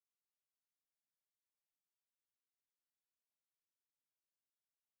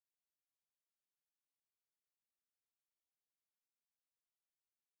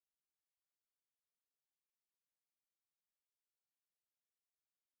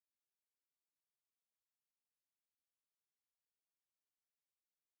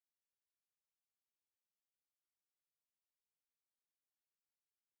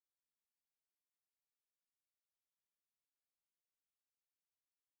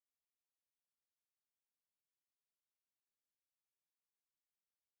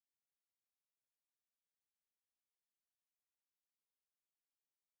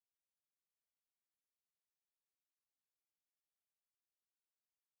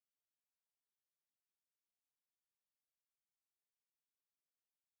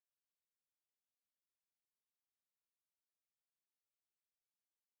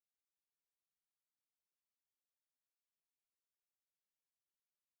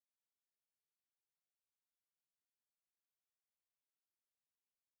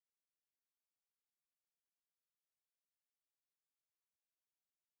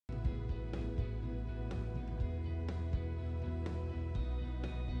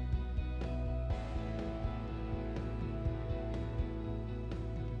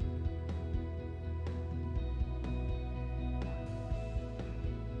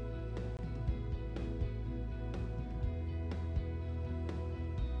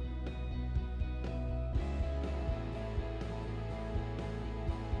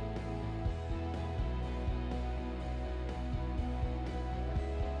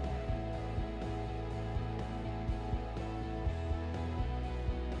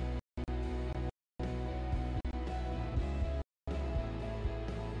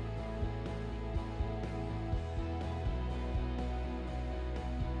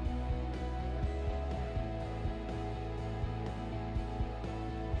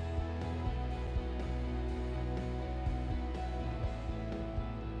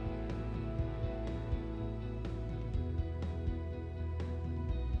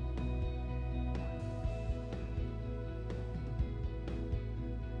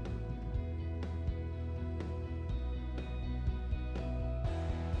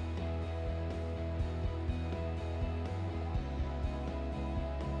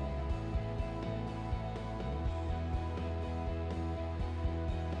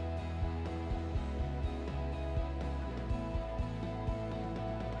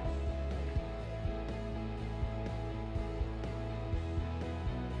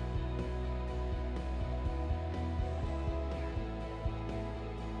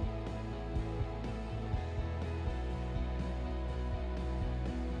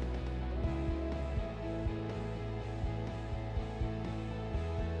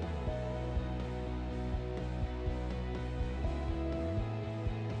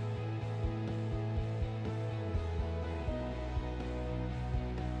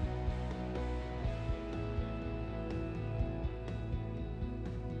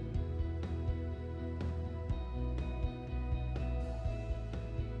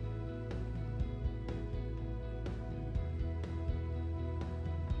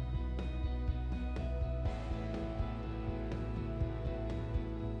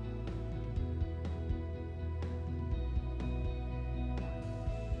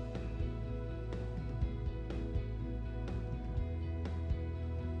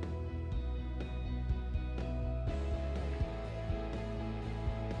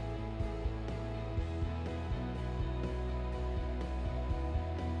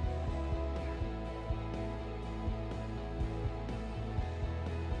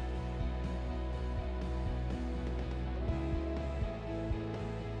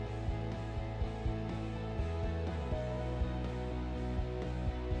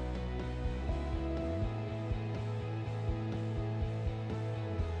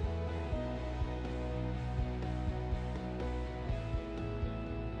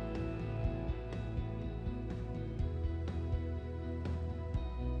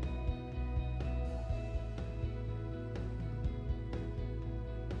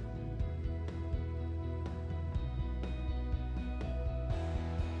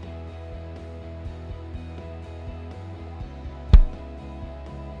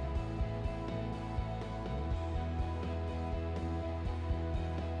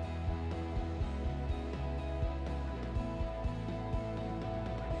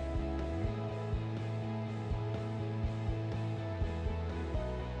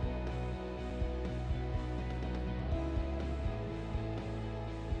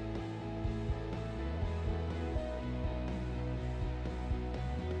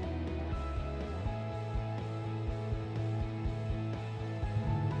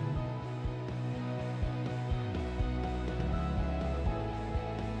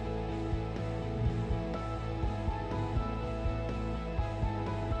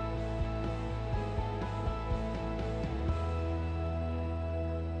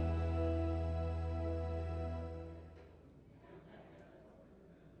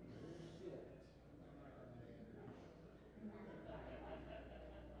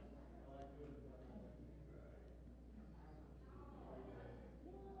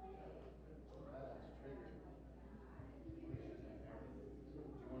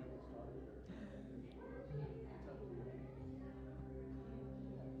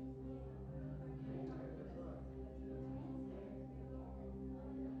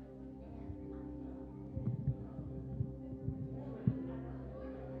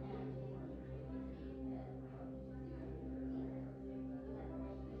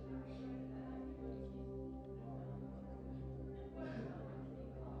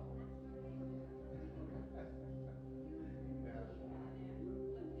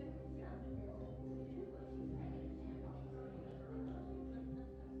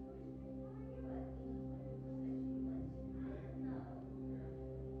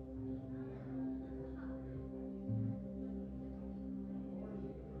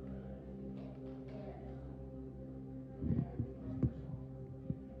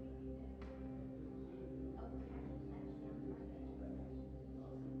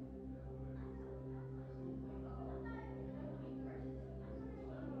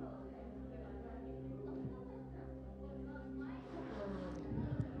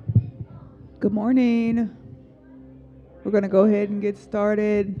Good morning. We're going to go ahead and get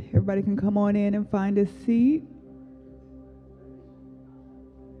started. Everybody can come on in and find a seat.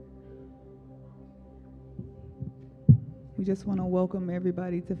 We just want to welcome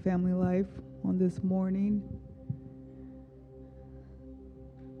everybody to Family Life on this morning.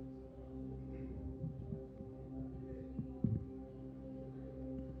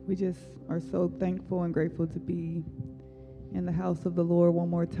 We just are so thankful and grateful to be in the house of the Lord one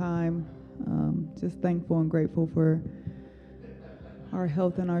more time. Just thankful and grateful for our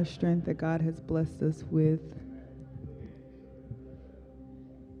health and our strength that God has blessed us with.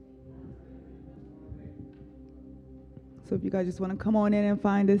 So if you guys just want to come on in and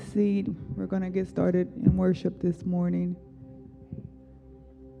find a seat, we're going to get started in worship this morning.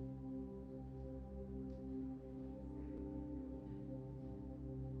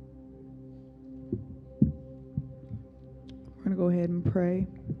 We're going to go ahead and pray.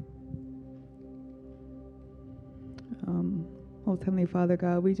 Most Heavenly Father,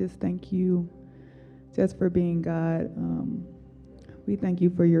 God, we just thank you just for being God. We thank you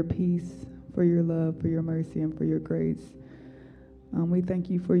for your peace, for your love, for your mercy, and for your grace. We thank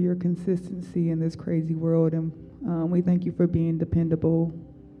you for your consistency in this crazy world, and we thank you for being dependable.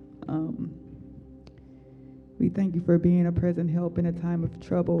 We thank you for being a present help in a time of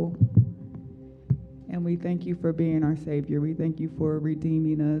trouble, and we thank you for being our Savior. We thank you for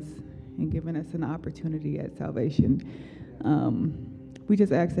redeeming us and giving us an opportunity at salvation. We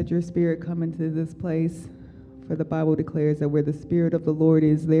just ask that your Spirit come into this place, for the Bible declares that where the Spirit of the Lord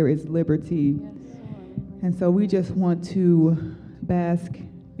is, there is liberty. Yes. And so we just want to bask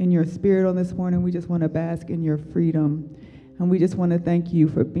in your Spirit on this morning. We just want to bask in your freedom. And we just want to thank you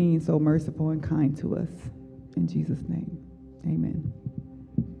for being so merciful and kind to us. In Jesus' name, amen.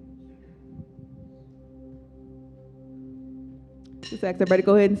 Just ask everybody to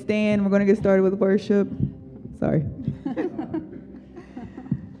go ahead and stand. We're going to get started with worship. Sorry.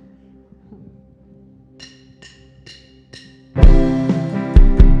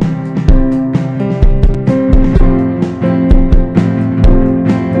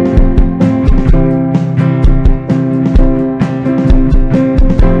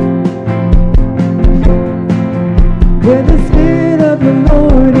 Where the Spirit of the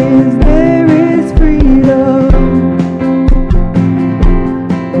Lord is, there is freedom.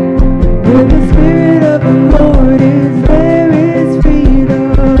 Where the Spirit of the Lord is, there is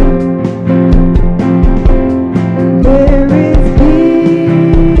freedom. There is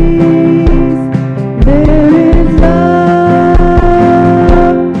peace. There is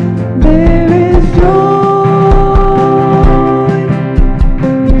love. There is joy.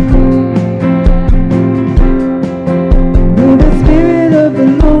 Where the Spirit of the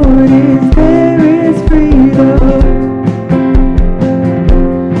Lord is, there is freedom.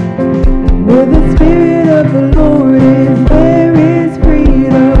 Where the Spirit of the Lord is, there is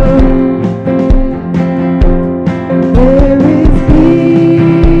freedom. There is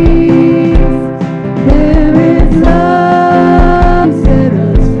peace. There is love. You set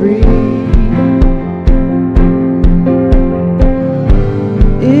us free.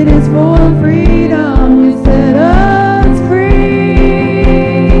 It is for freedom. You set us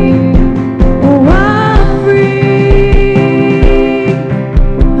free. Oh, I'm free.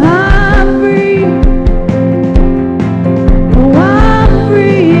 I'm free. Oh, I'm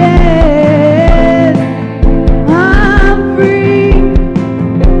free, yes. I'm free.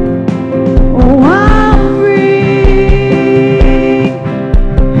 Oh, I'm free.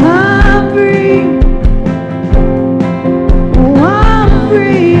 I'm free. Oh, I'm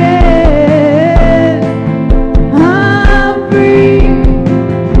free, yes. I'm free.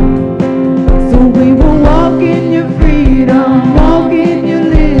 So we will walk in your freedom, walk in your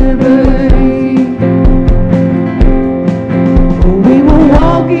liberty. We will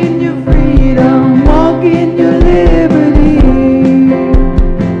walk in your freedom, walk in your liberty.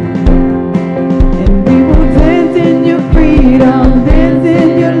 And we will dance in your freedom, dance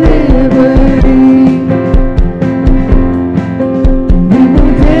in your liberty. We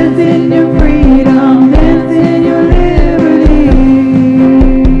will dance in your freedom, dance in your liberty.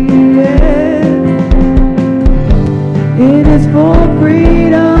 Yes. It is for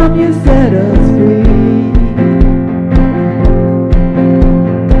freedom you set us free.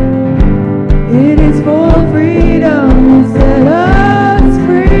 It is for freedom you set us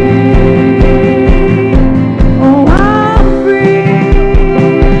free. Oh, I'm free.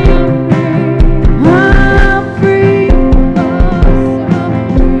 I'm free.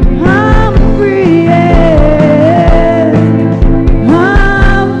 I'm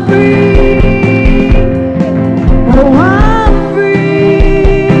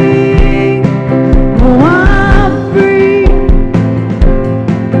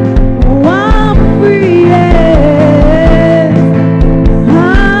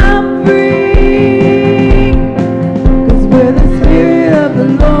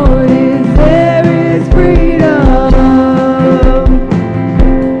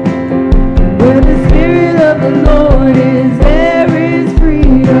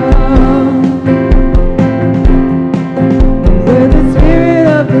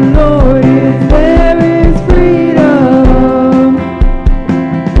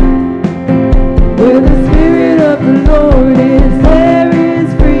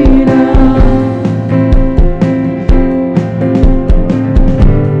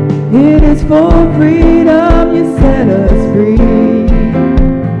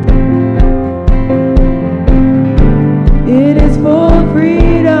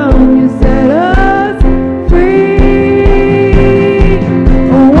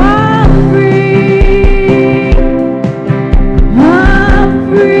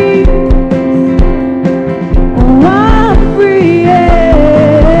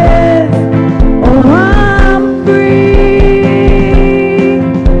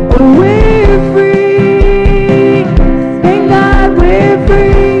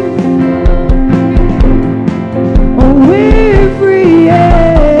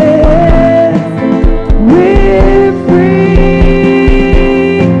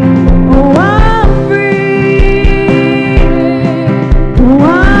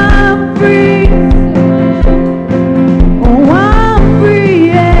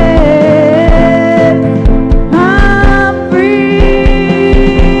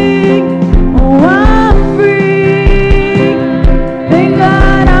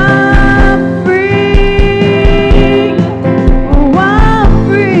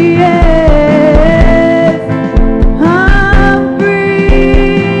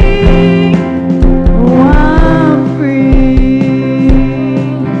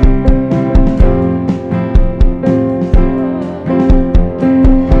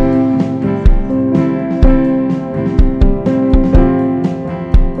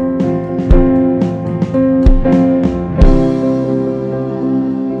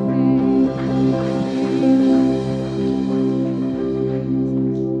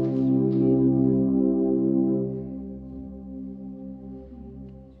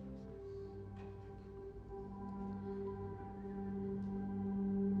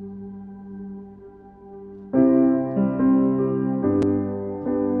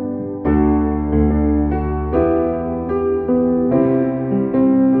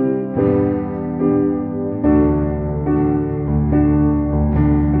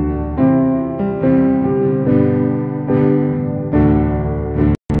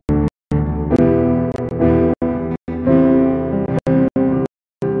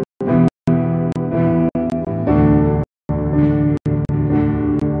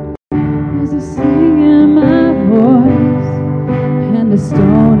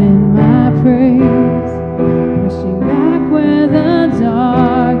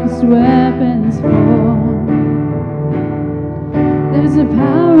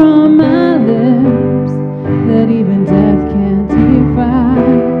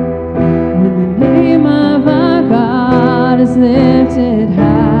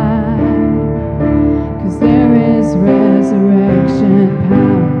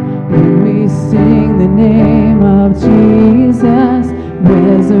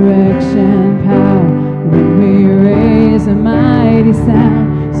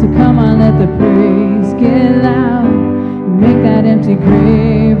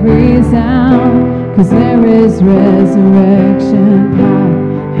Resurrection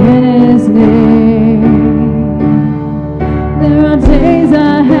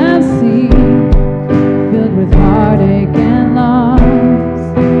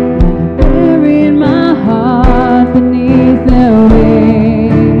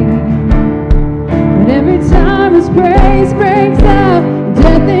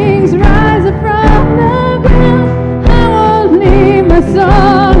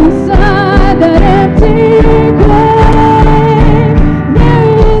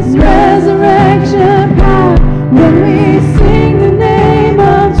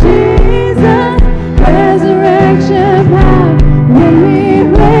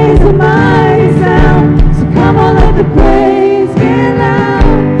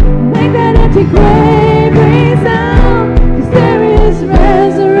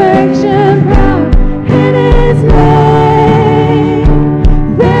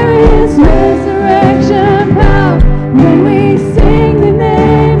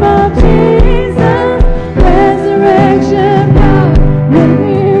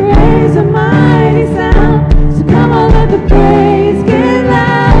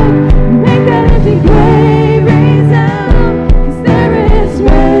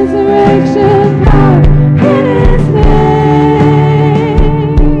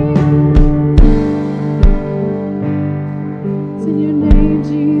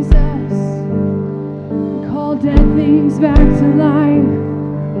brings back to life.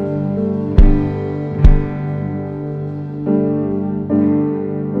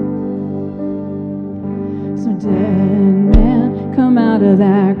 So dead man, come out of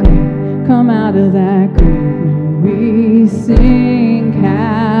that grave, come out of that grave. We sing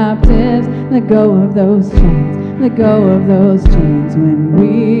captives, let go of those chains, let go of those chains. When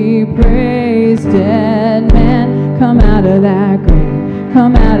we praise, dead man, come out of that grave,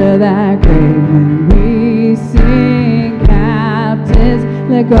 come out of that grave. When we sing captives,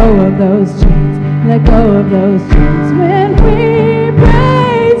 let go of those chains, let go of those chains. When we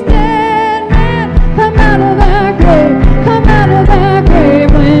praise, dead man, come out of that grave, come out of that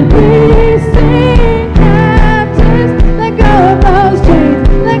grave. When we sing captives, let go of those chains,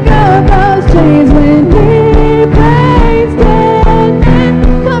 let go of those chains. When we praise, dead man,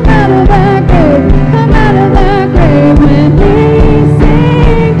 come out of that grave, come out of that grave. When we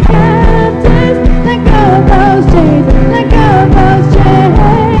sing captives, let go of those chains, let go of those chains.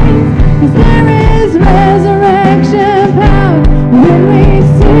 'Cause there is resurrection power when we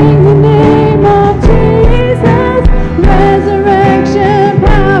sing the name of Jesus. Resurrection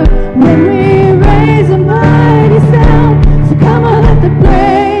power when we raise a mighty sound. So come on, let the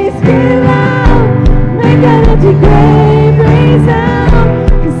praise get loud, make that empty grave resound.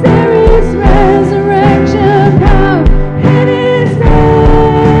 'Cause there is resurrection power in His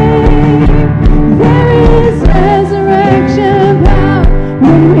name. There is resurrection power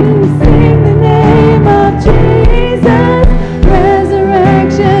when we sing the name of Jesus.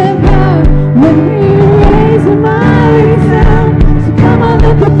 Resurrection power when we raise a mighty sound. So come on,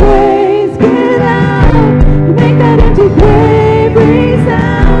 let the praise get loud, make that empty grave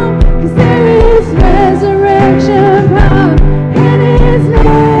resound. 'Cause there is resurrection power in His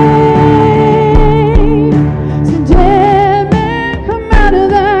name. So dead man, come out of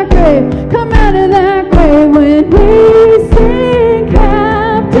that grave, come out of that grave. When we sing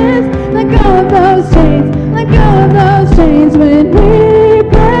captives, let go of those chains, let go of those chains. When we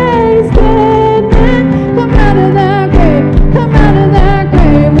praise, dead man, come out of that grave, come out of that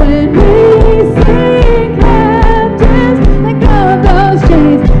grave. When we sing captives, let go of those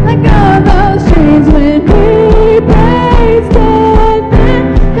chains, let go of those chains. When we praise, dead man,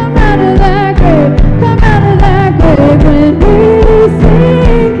 come out of that grave, come out of that grave. When we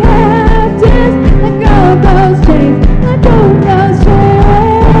sing captives, let go of those chains, let go of those chains.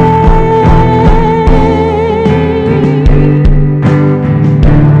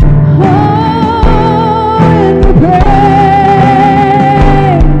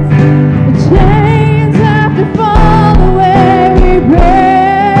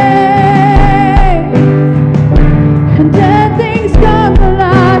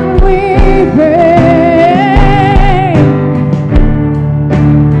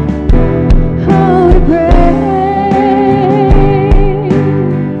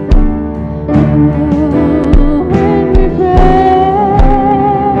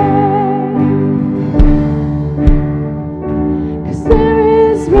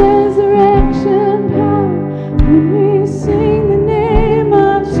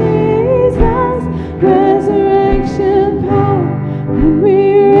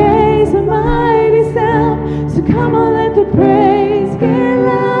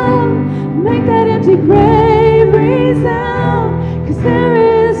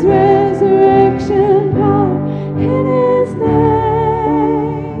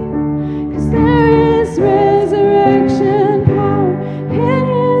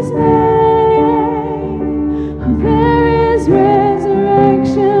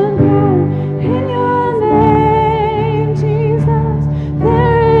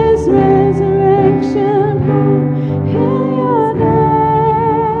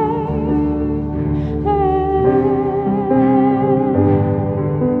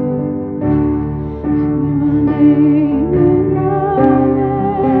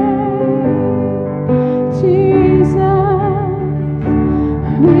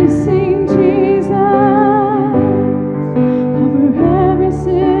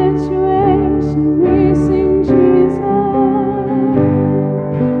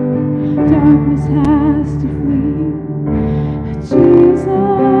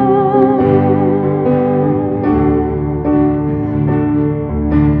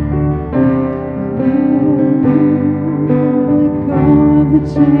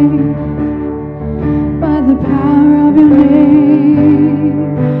 By the power of your name,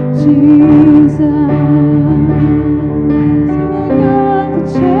 Jesus.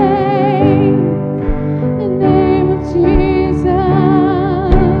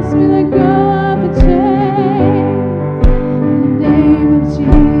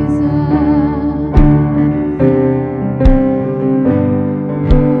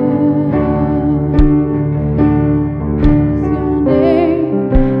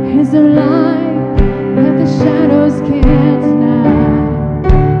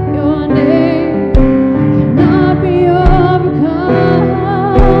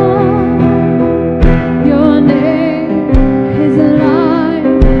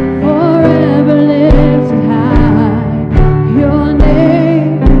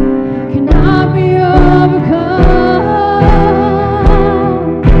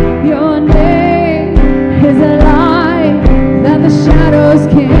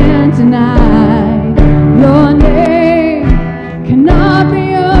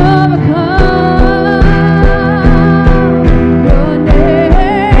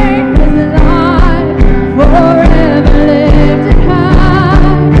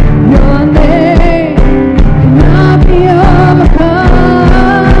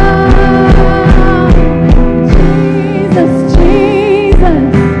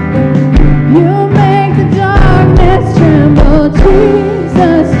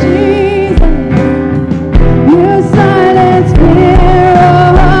 Jesus, you silence fear,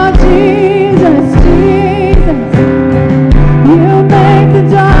 oh Jesus.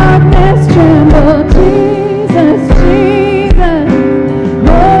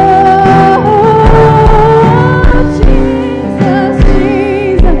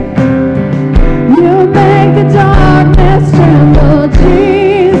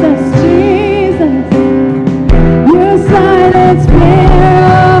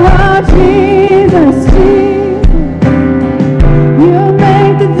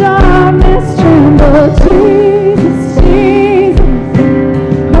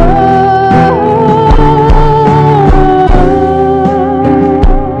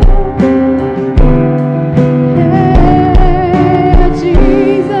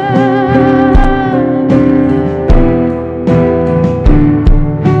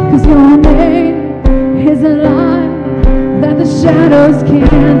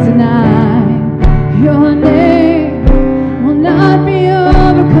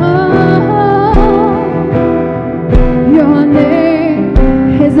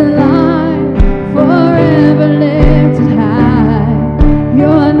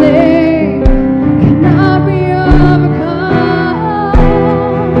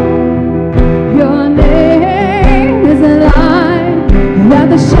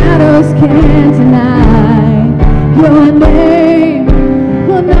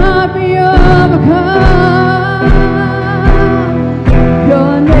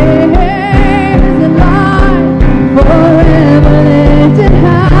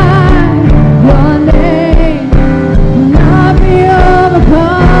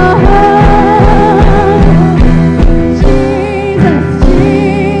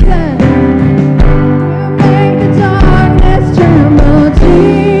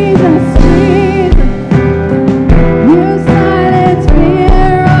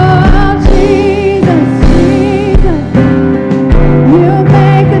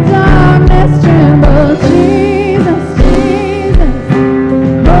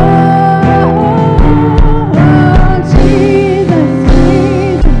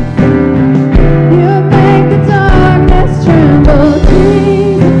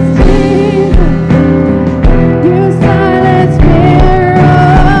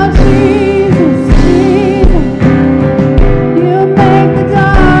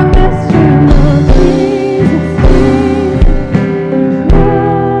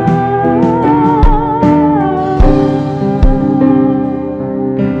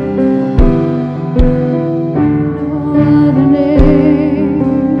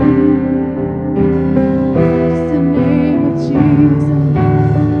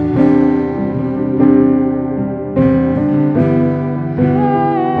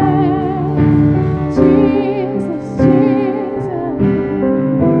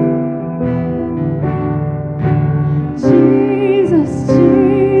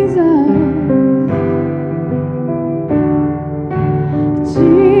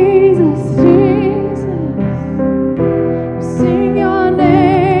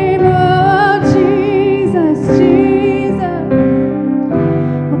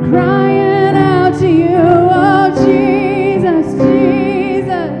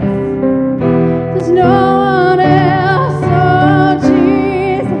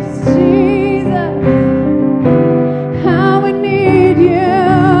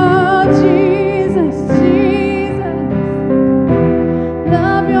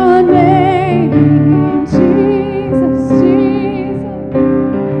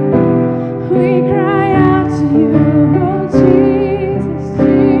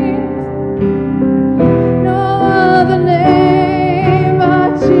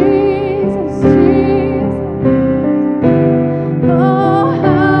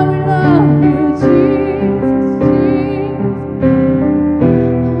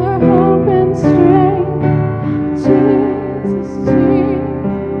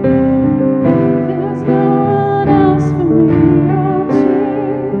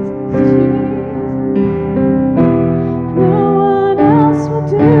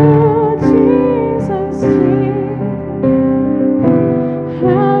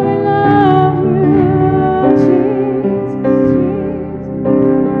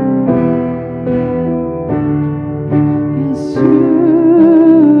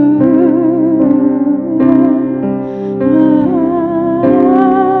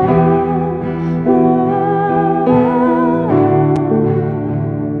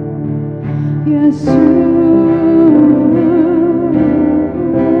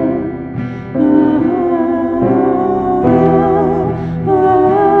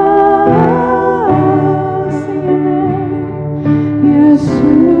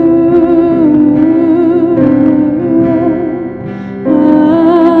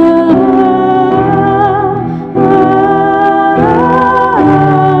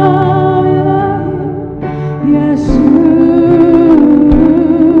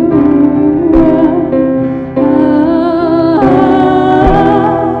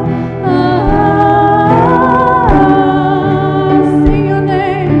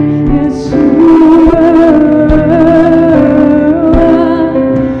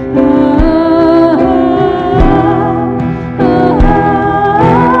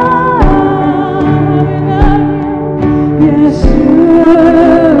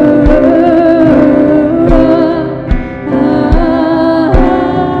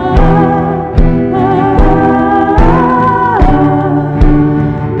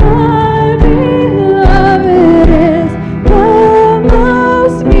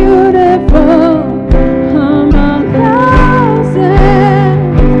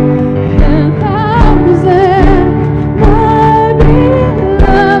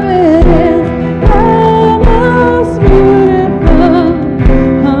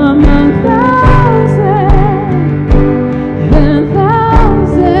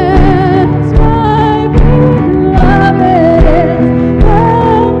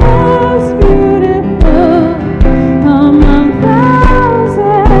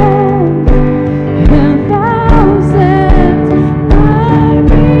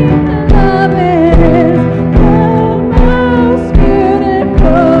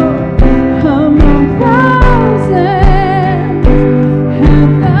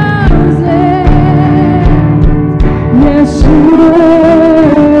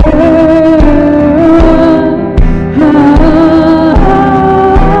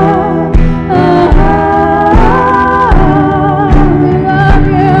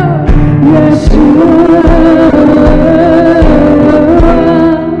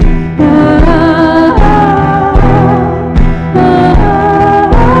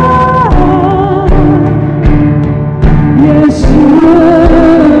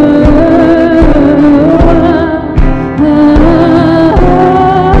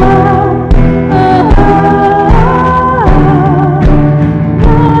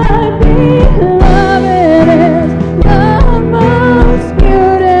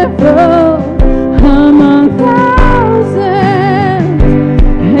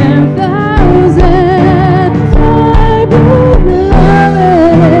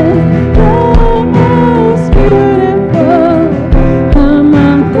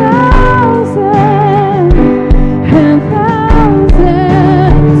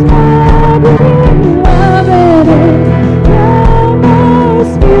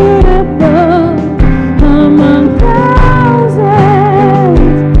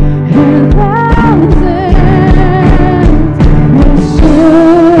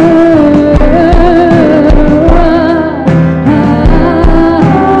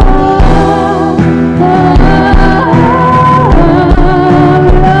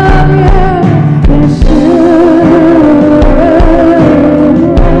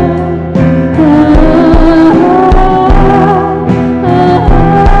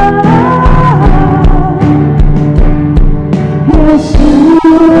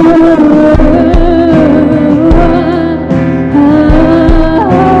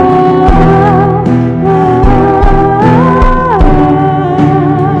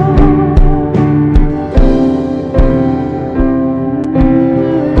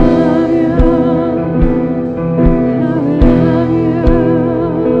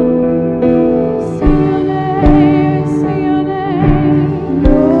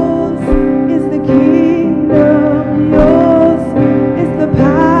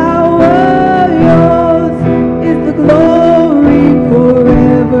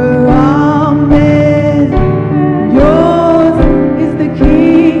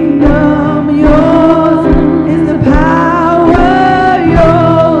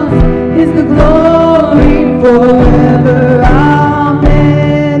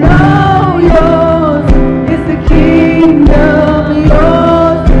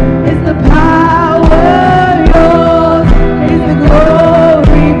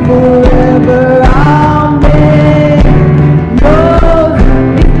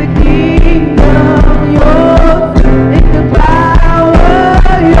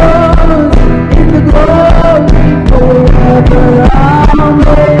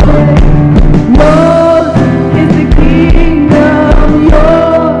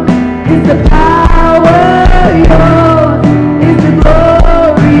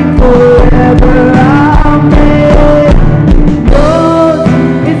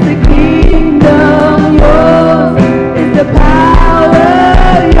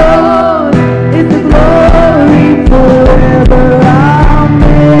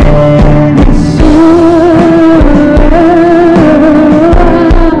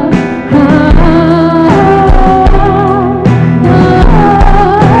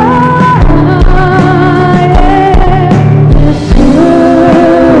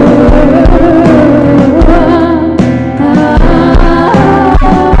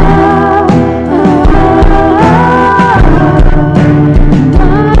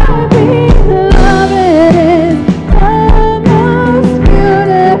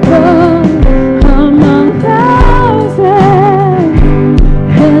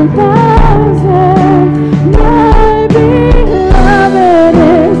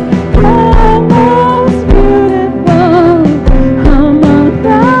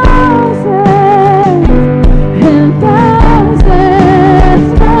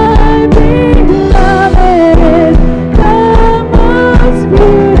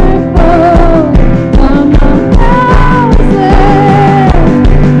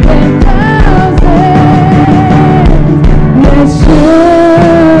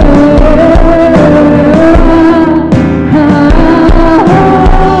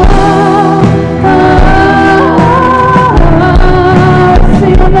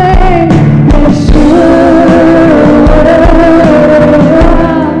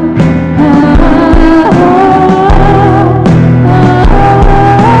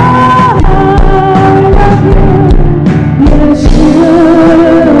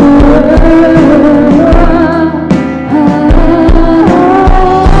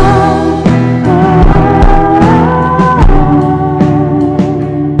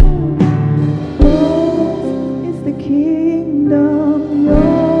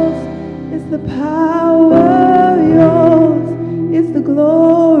 the power, yours is the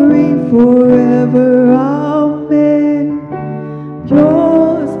glory forever. Amen.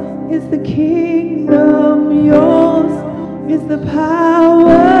 Yours is the kingdom, yours is the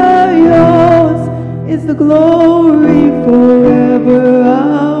power, yours is the glory forever.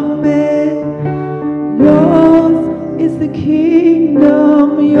 Amen. Yours is the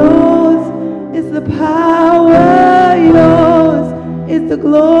kingdom, yours is the power, yours is the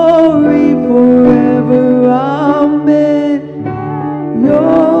glory forever. Amen.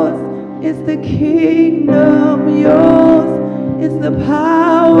 Yours is the kingdom, yours is the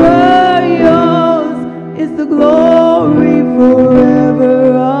power, yours is the glory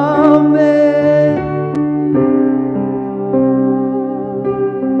forever. Amen.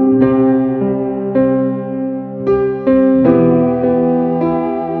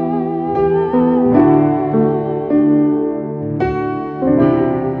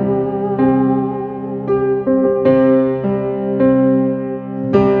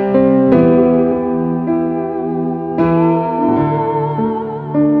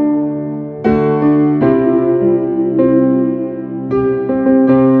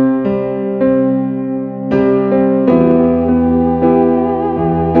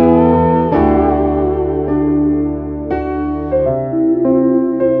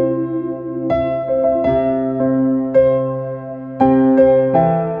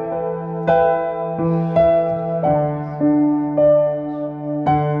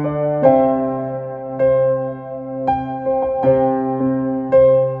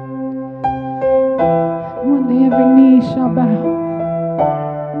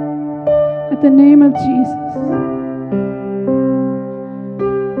 The name of Jesus.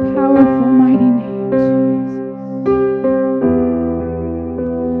 Powerful, mighty name, Jesus.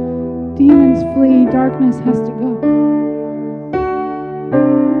 Demons flee, darkness has to go.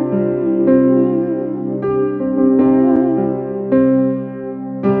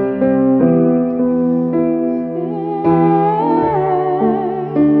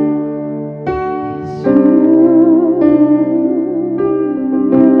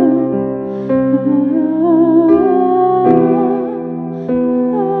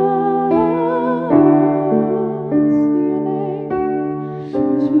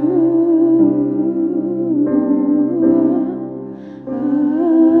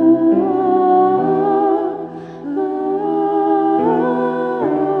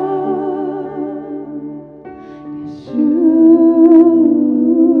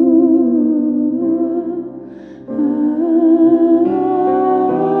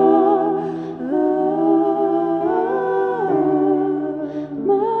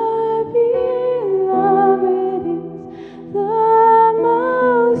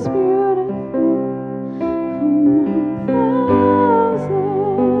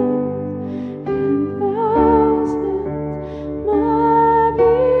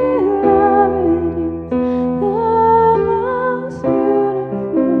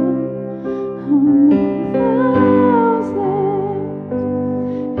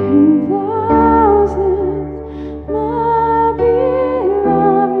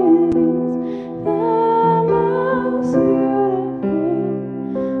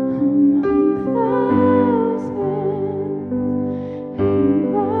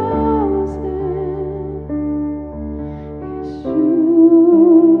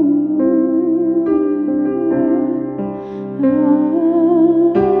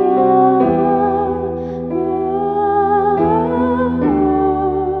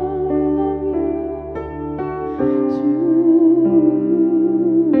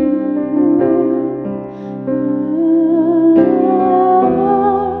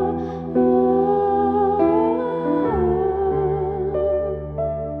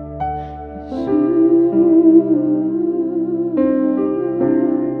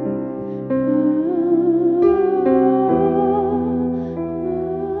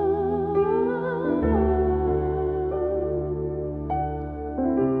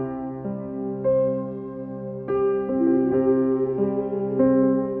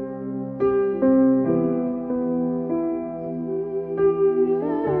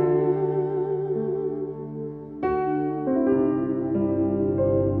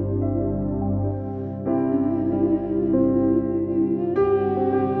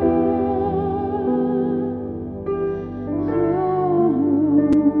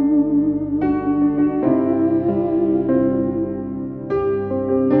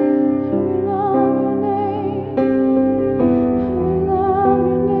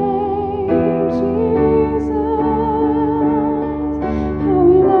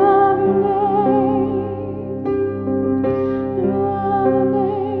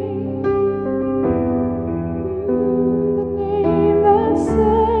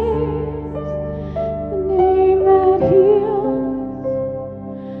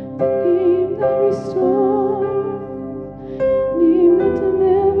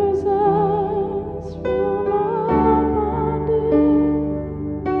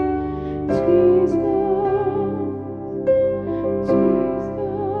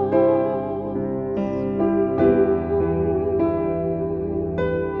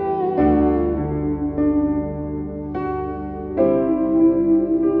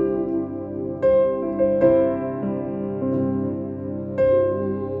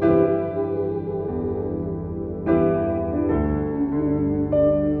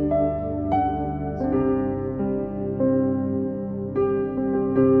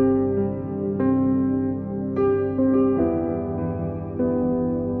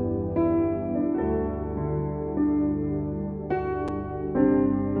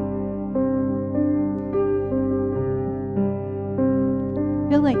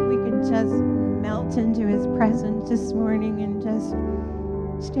 just melt into his presence this morning and just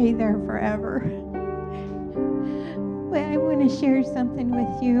stay there forever. But I want to share something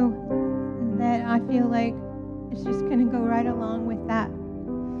with you that I feel like it's just going to go right along with that.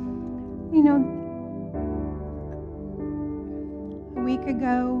 You know, a week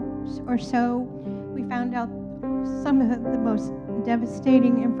ago or so, we found out some of the most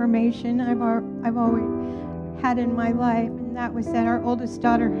devastating information I've always had in my life, and that was that our oldest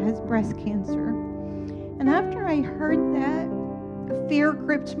daughter has breast cancer. And after I heard that, the fear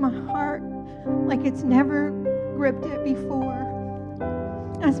gripped my heart like it's never gripped it before.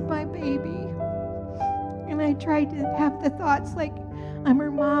 As my baby. And I tried to have the thoughts like, I'm her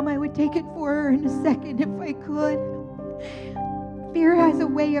mom, I would take it for her in a second if I could. Fear has a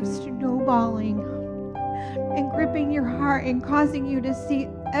way of snowballing and gripping your heart and causing you to see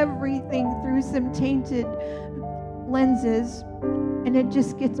everything through some tainted lenses, and it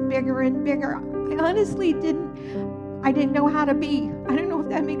just gets bigger and bigger. I honestly didn't know how to be. I don't know if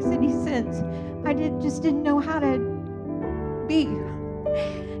that makes any sense. I just didn't know how to be.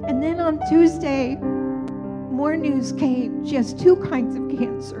 And then on Tuesday, more news came. She has 2 kinds of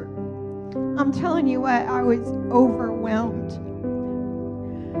cancer. I'm telling you what, I was overwhelmed.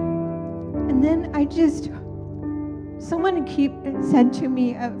 And then someone said to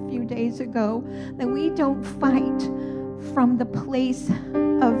me a few days ago that we don't fight from the place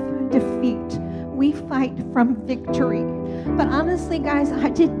of defeat. We fight from victory. But honestly, guys, I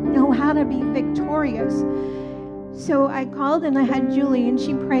didn't know how to be victorious. So I called and I had Julie and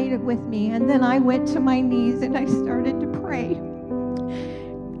she prayed with me. And then I went to my knees and I started to pray.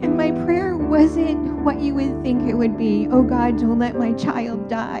 And my prayer wasn't what you would think it would be. Oh God, don't let my child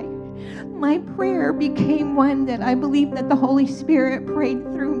die. My prayer became one that I believe that the Holy Spirit prayed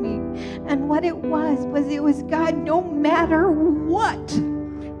through me. And what it was God, no matter what,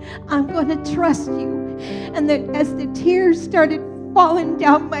 I'm going to trust you. And that as the tears started falling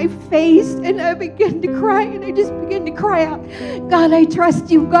down my face and I began to cry, and I just began to cry out, God, I trust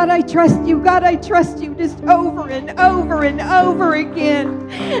you. God, I trust you. God, I trust you, just over and over and over again.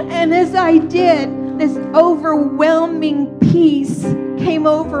 And as I did, this overwhelming peace came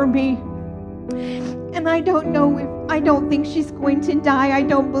over me. And I don't think she's going to die. I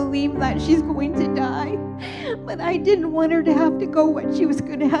don't believe that she's going to die. But I didn't want her to have to go what she was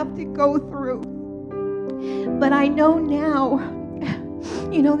going to have to go through. But I know now,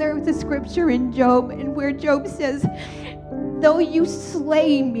 you know, there was a scripture in Job, and where Job says, though you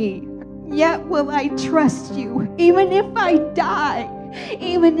slay me, yet will I trust you. Even if I die,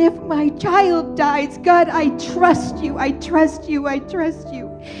 even if my child dies, God, I trust you. I trust you. I trust you.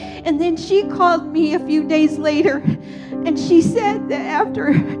 And then she called me a few days later, and she said that after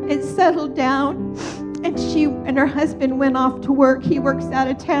it settled down, and she and her husband went off to work. He works out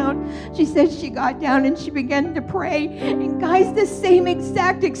of town. She said she got down and she began to pray. And guys, the same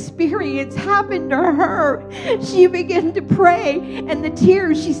exact experience happened to her. She began to pray, and the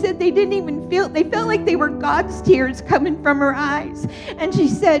tears, she said they didn't even feel, they felt like they were God's tears coming from her eyes. And she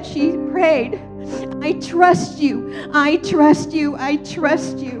said she prayed, I trust you. I trust you. I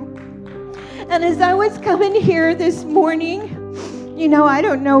trust you. And as I was coming here this morning, you know, I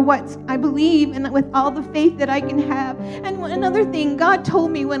don't know what I believe, and with all the faith that I can have. And another thing, God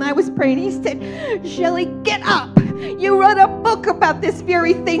told me when I was praying, he said, Shelly, get up. You wrote a book about this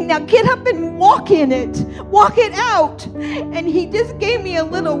very thing. Now get up and walk in it. Walk it out. And he just gave me a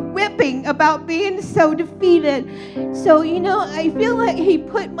little whipping about being so defeated. So, you know, I feel like he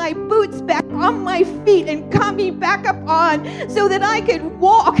put my boots back on my feet and got me back up on so that I could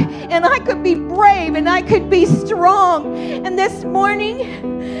walk and I could be brave and I could be strong. And this morning,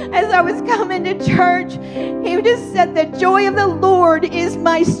 as I was coming to church, he just said, the joy of the Lord is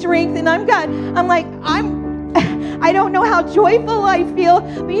my strength. And I don't know how joyful I feel,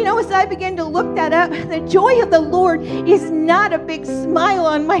 but you know, as I began to look that up, the joy of the Lord is not a big smile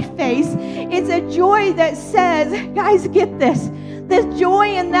on my face. It's a joy that says, guys, get this. The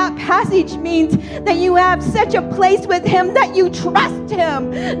joy in that passage means that you have such a place with him that you trust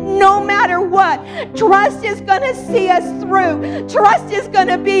him no matter what. Trust is going to see us through. Trust is going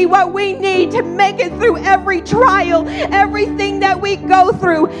to be what we need to make it through every trial, everything that we go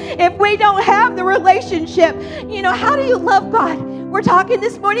through. If we don't have the relationship, you know, how do you love God? We're talking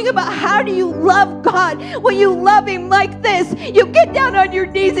this morning about how do you love God? Well, you love him like this. You get down on your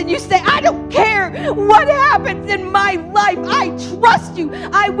knees and you say, I don't care what happens in my life. I trust you.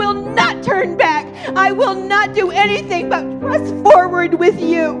 I will not turn back. I will not do anything but press forward with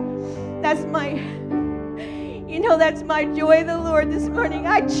you. That's my joy of the Lord this morning.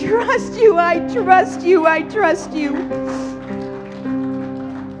 I trust you. I trust you. I trust you.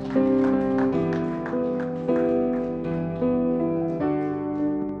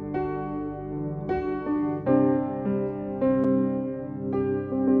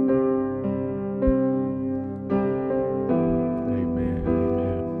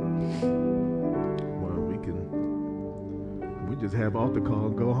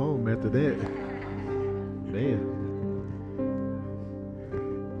 that. Man.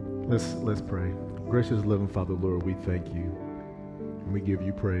 Let's pray. Gracious, loving Father, Lord, we thank you. And we give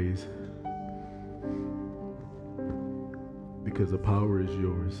you praise. Because the power is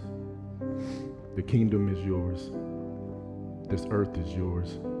yours. The kingdom is yours. This earth is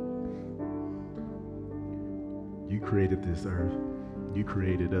yours. You created this earth. You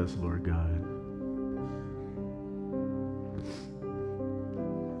created us, Lord God.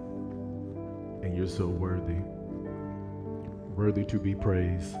 And you're so worthy. Worthy to be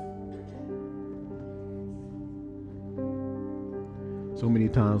praised. So many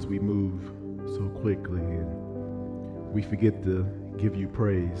times we move so quickly and we forget to give you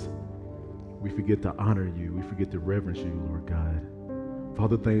praise. We forget to honor you. We forget to reverence you, Lord God, for all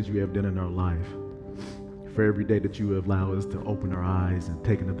the things you have done in our life, for every day that you have allowed us to open our eyes and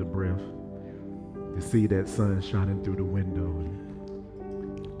take another breath, to see that sun shining through the window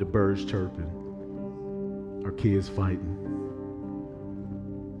and the birds chirping, our kids fighting,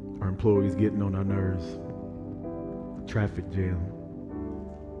 our employees getting on our nerves, the traffic jam,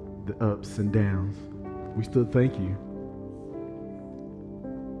 the ups and downs. We still thank you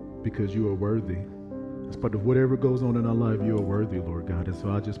because you are worthy. In spite of whatever goes on in our life, you are worthy, Lord God. And so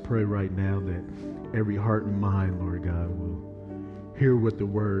I just pray right now that every heart and mind, Lord God, will hear what the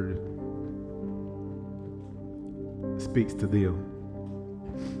word speaks to them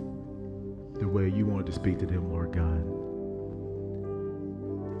the way you wanted to speak to them, Lord God.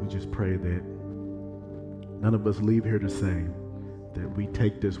 We just pray that none of us leave here the same, that we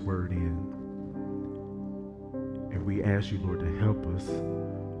take this word in, and we ask you, Lord, to help us,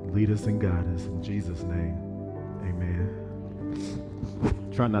 lead us and guide us. In Jesus' name, amen.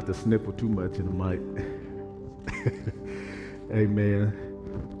 Try not to sniffle too much in the mic. Amen.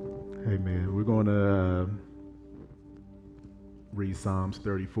 Amen. We're going to read Psalms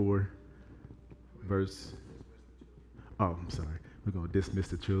 34, verse... Oh, I'm sorry. We're going to dismiss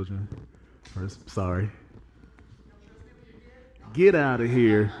the children first. Sorry. Get out of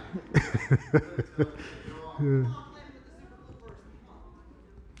here.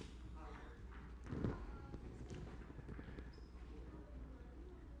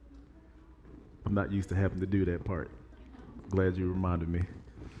 I'm not used to having to do that part. Glad you reminded me.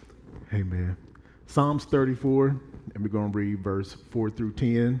 Amen. Psalms 34, and we're going to read verse 4 through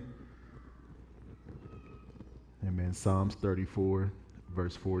 10. Amen. Psalms 34,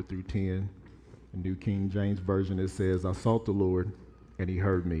 verse 4 through 10. The New King James Version, it says, I sought the Lord, and he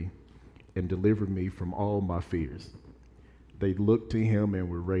heard me, and delivered me from all my fears. They looked to him and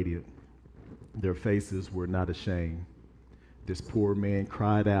were radiant. Their faces were not ashamed. This poor man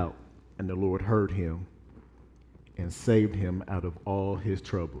cried out, and the Lord heard him and saved him out of all his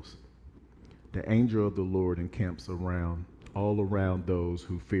troubles. The angel of the Lord encamps all around those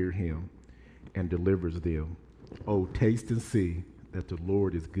who fear him and delivers them. Oh, taste and see that the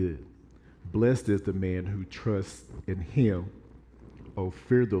Lord is good. Blessed is the man who trusts in him. Oh,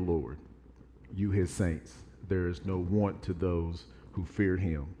 fear the Lord, you his saints. There is no want to those who fear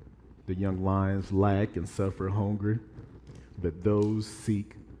him. The young lions lack and suffer hunger, but those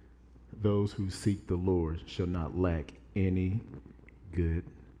who seek the Lord shall not lack any good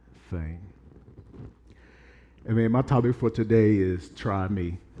thing. Amen. My topic for today is try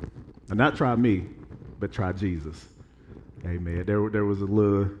me. Not try me, but try Jesus. Amen. There was a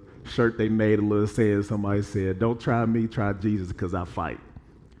little shirt they made, a little saying, somebody said, don't try me, try Jesus, because I fight.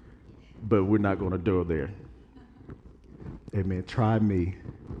 But we're not going to do it there. Amen. Try me.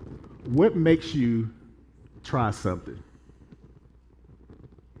 What makes you try something?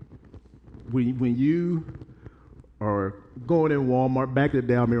 When you are going in Walmart, back in the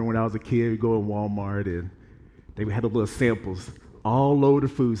day, I remember when I was a kid, you go in Walmart and they had the little samples all over the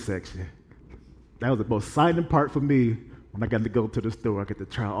food section. That was the most exciting part for me when I got to go to the store. I got to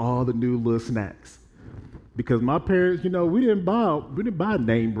try all the new little snacks. Because my parents, we didn't buy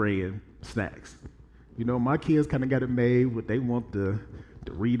name brand snacks. My kids kind of got it made, but they want the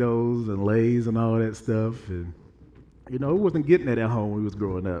Doritos and Lay's and all that stuff. And, it wasn't getting that at home when we was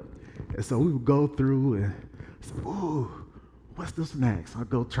growing up. And so we would go through and say, ooh, what's the snacks? I'll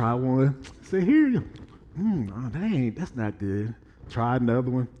go try one. Say, here, that's not good. Try another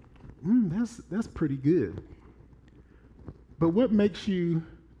one. That's pretty good. But what makes you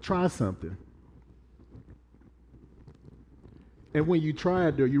try something? And when you try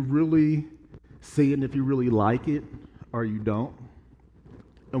it, are you really seeing if you really like it or you don't?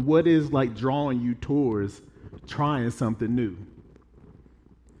 And what is like drawing you towards trying something new?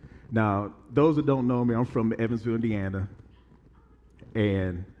 Now, those that don't know me, I'm from Evansville, Indiana,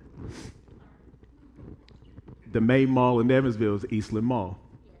 and the main mall in Evansville is Eastland Mall.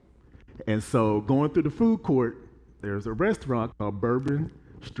 And so going through the food court, there's a restaurant called Bourbon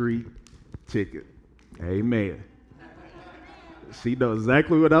Street Chicken. Amen. She knows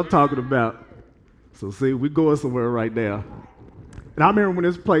exactly what I'm talking about. So see, we're going somewhere right now. And I remember when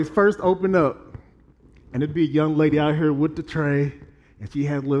this place first opened up, and there'd be a young lady out here with the tray, and she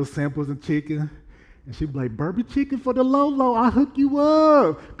had little samples of chicken. And she'd be like, bourbon chicken for the low, I'll hook you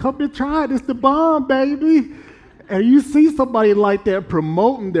up. Come and try it, it's the bomb, baby. And you see somebody like that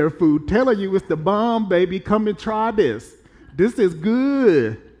promoting their food, telling you it's the bomb, baby, come and try this. This is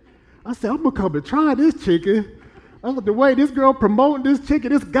good. I said, I'm gonna come and try this chicken. I was like, the way this girl promoting this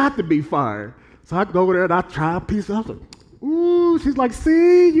chicken, it's got to be fire. So I go over there and I try a piece. I was like, ooh, she's like,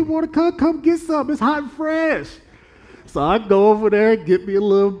 see, you want to come get some. It's hot and fresh. So I go over there, get me a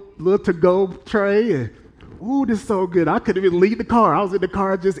little to-go tray, and ooh, this is so good. I couldn't even leave the car. I was in the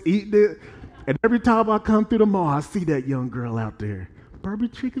car just eating it. And every time I come through the mall, I see that young girl out there.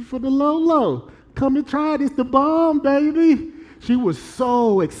 Bourbon chicken for the low. Come and try it. It's the bomb, baby. She was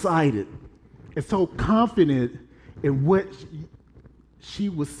so excited and so confident in what she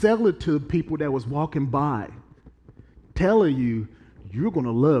was selling to people that was walking by, telling you, you're going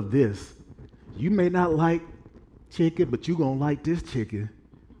to love this. You may not like chicken, but you're going to like this chicken.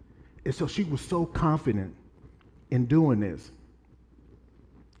 And so she was so confident in doing this.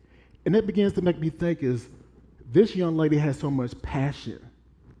 And it begins to make me think is this young lady has so much passion,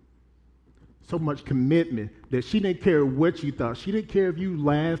 so much commitment that she didn't care what you thought. She didn't care if you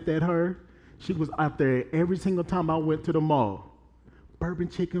laughed at her. She was out there every single time I went to the mall. Bourbon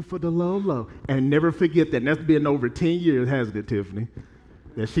chicken for the low. And never forget that. And that's been over 10 years, hasn't it, Tiffany?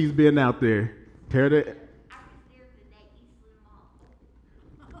 That she's been out there.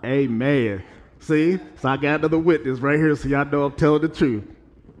 Amen. See? So I got another witness right here, so y'all know I'm telling the truth.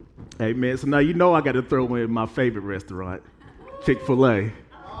 Amen. So now you know I got to throw in my favorite restaurant, Chick-fil-A.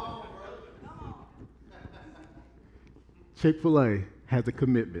 Chick-fil-A has a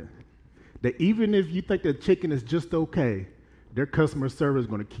commitment that even if you think the chicken is just okay, their customer service is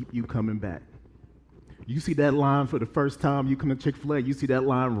going to keep you coming back. You see that line for the first time you come to Chick-fil-A, you see that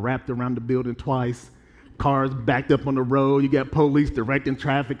line wrapped around the building twice, cars backed up on the road, you got police directing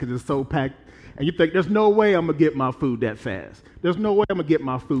traffic because it's so packed, and you think, there's no way I'm going to get my food that fast. There's no way I'm going to get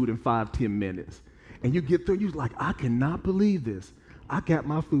my food in 5-10 minutes. And you get through, you're like, I cannot believe this. I got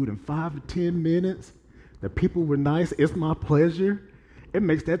my food in 5 to 10 minutes. The people were nice. It's my pleasure. It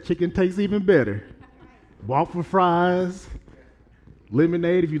makes that chicken taste even better. Waffle fries,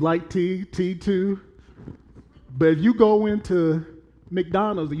 lemonade if you like tea too. But if you go into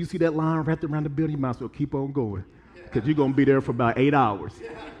McDonald's and you see that line wrapped around the building, you might as well keep on going because you're going to be there for about 8 hours.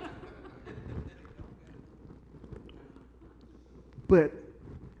 But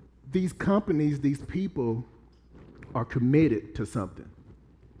these companies, these people are committed to something.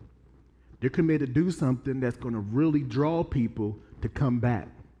 They're committed to do something that's going to really draw people to come back.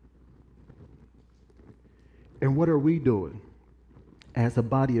 And what are we doing as a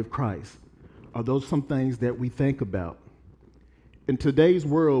body of Christ? Are those some things that we think about? In today's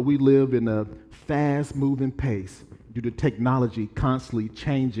world, we live in a fast-moving pace due to technology constantly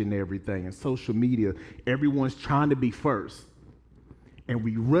changing everything and social media. Everyone's trying to be first. And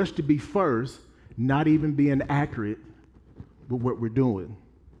we rush to be first, not even being accurate with what we're doing.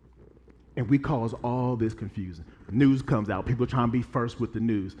 And we cause all this confusion. News comes out. People are trying to be first with the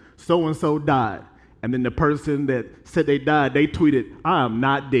news. So-and-so died. And then the person that said they died, they tweeted, I am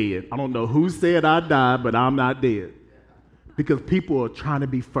not dead. I don't know who said I died, but I'm not dead. Because people are trying to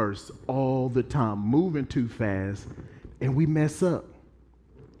be first all the time, moving too fast, and we mess up.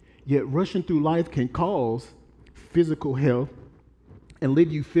 Yet rushing through life can cause physical health and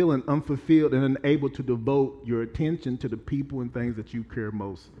leave you feeling unfulfilled and unable to devote your attention to the people and things that you care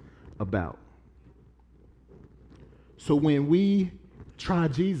most about. So when we try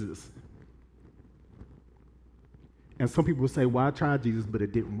Jesus, and some people say, well, I tried Jesus, but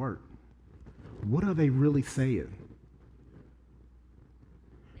it didn't work. What are they really saying?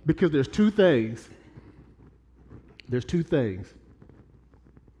 Because there's two things. There's two things.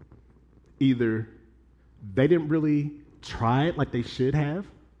 Either they didn't really try it like they should have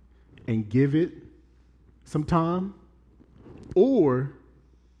and give it some time, or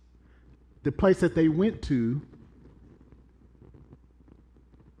the place that they went to,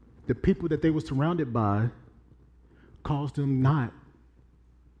 the people that they were surrounded by, caused them not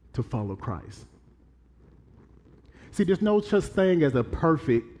to follow Christ. See, there's no such thing as a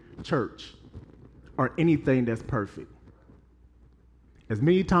perfect church or anything that's perfect. As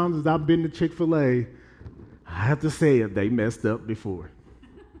many times as I've been to Chick-fil-A, I have to say it, they messed up before.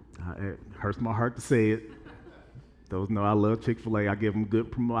 It hurts my heart to say it. Those know I love Chick-fil-A. I give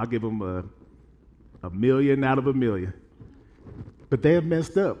them I give them a million out of a million. But they have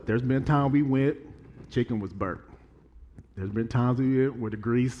messed up. There's been times we went, chicken was burnt. There's been times we went where the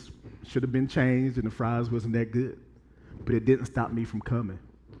grease should have been changed and the fries wasn't that good. But it didn't stop me from coming.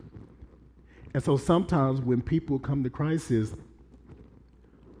 And so sometimes when people come to Christ,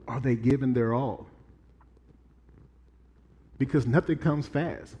 are they giving their all? Because nothing comes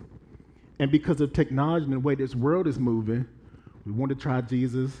fast. And because of technology and the way this world is moving, we want to try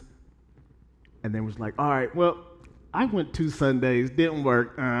Jesus. And then it was like, all right, well, I went 2 Sundays, didn't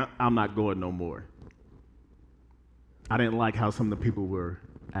work, I'm not going no more. I didn't like how some of the people were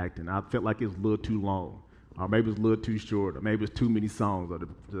acting. I felt like it was a little too long, or maybe it was a little too short, or maybe it was too many songs, or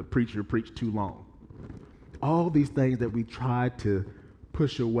the preacher preached too long. All these things that we try to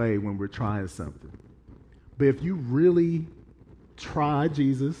push away when we're trying something. But if you really try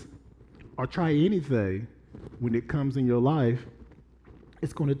Jesus, or try anything when it comes in your life,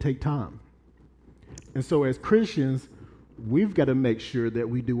 it's going to take time. And so as Christians, we've got to make sure that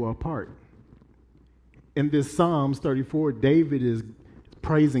we do our part. In this Psalms 34, David is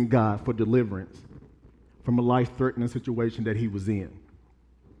praising God for deliverance from a life-threatening situation that he was in.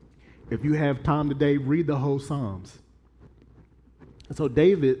 If you have time today, read the whole Psalms. And so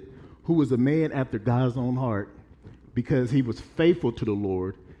David, who was a man after God's own heart, because he was faithful to the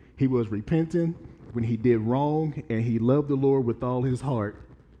Lord, he was repentant when he did wrong, and he loved the Lord with all his heart,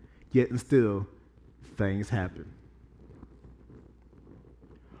 yet and still, things happen.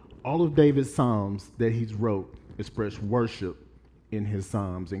 All of David's Psalms that he's wrote express worship in his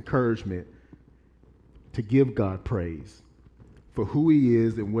Psalms, encouragement to give God praise for who he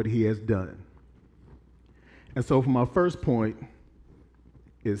is and what he has done. And so for my first point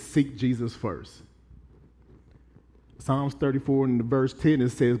is seek Jesus first. Psalms 34 and verse 10, it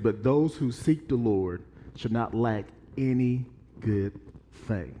says, but those who seek the Lord should not lack any good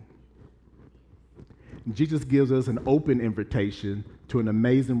thing. Jesus gives us an open invitation to an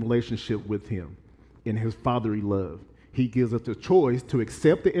amazing relationship with him in his fatherly love. He gives us a choice to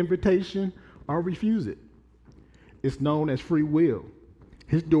accept the invitation or refuse it. It's known as free will.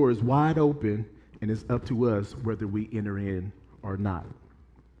 His door is wide open, and it's up to us whether we enter in or not.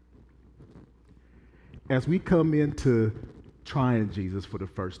 As we come into trying Jesus for the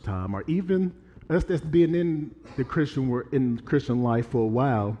first time, or even us that's been in the Christian life for a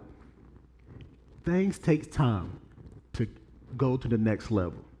while, things take time to go to the next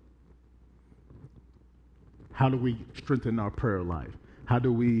level. How do we strengthen our prayer life? How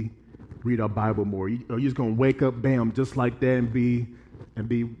do we read our Bible more? Are you just going to wake up, bam, just like that and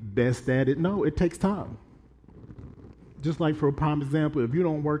be best at it? No, it takes time. Just like for a prime example, if you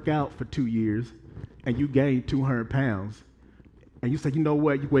don't work out for 2 years and you gain 200 pounds, and you say, you know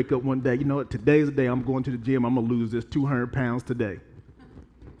what, you wake up one day, you know what, today's the day I'm going to the gym, I'm going to lose this 200 pounds today.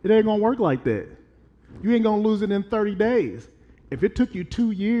 It ain't going to work like that. You ain't going to lose it in 30 days. If it took you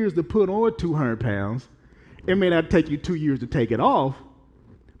 2 years to put on 200 pounds, it may not take you 2 years to take it off,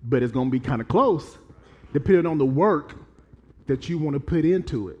 but it's going to be kind of close, depending on the work that you want to put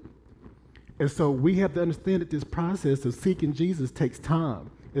into it. And so we have to understand that this process of seeking Jesus takes time.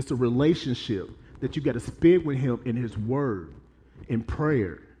 It's a relationship that you got to spend with him in his word, in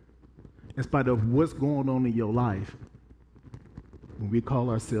prayer, in spite of what's going on in your life. When we call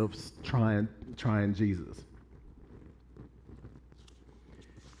ourselves trying Jesus.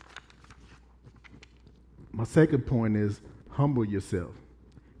 My second point is humble yourself.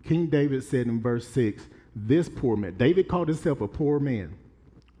 King David said in verse 6, this poor man, David called himself a poor man,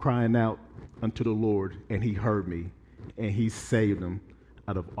 crying out unto the Lord, and he heard me, and he saved him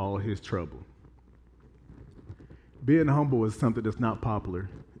out of all his trouble. Being humble is something that's not popular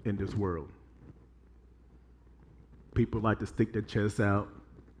in this world. People like to stick their chests out,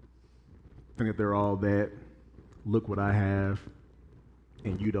 think that they're all that. Look what I have,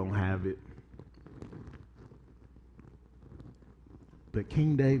 and you don't have it. But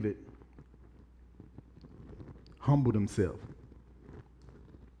King David humbled himself.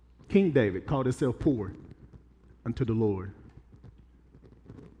 King David called himself poor unto the Lord.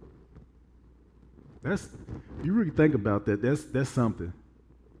 If you really think about that, that's something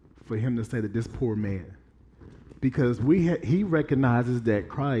for him to say that this poor man. Because he recognizes that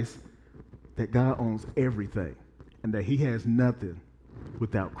that God owns everything, and that he has nothing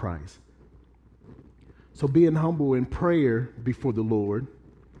without Christ. So being humble in prayer before the Lord,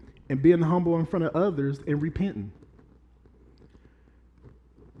 and being humble in front of others and repenting.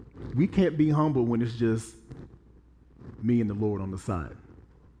 We can't be humble when it's just me and the Lord on the side.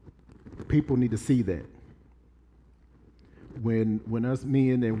 People need to see that. When us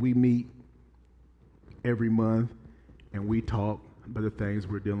men and we meet every month and we talk about the things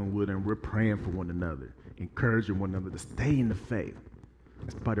we're dealing with, and we're praying for one another, encouraging one another to stay in the faith in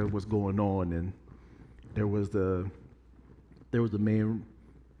spite of what's going on. And there was the man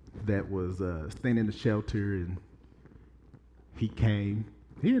that was staying in the shelter, and he came.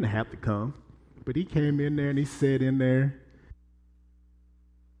 He didn't have to come, but he came in there and he sat in there.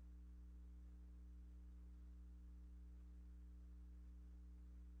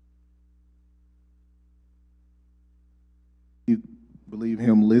 You believe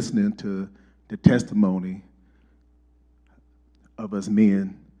him listening to the testimony of us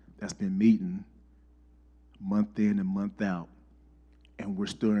men that's been meeting month in and month out, and we're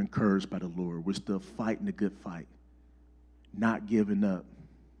still encouraged by the Lord. We're still fighting the good fight, not giving up.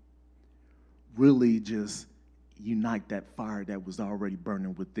 Really just unite that fire that was already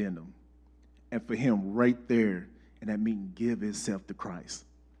burning within them. And for him right there in that meeting, give himself to Christ.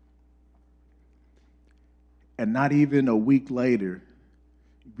 And not even a week later,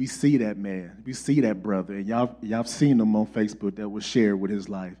 we see that man, we see that brother, and y'all seen him on Facebook that was shared with his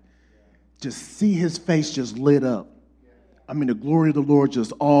life. Just see his face just lit up. I mean, the glory of the Lord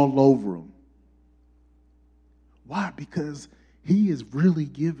just all over him. Why? Because he is really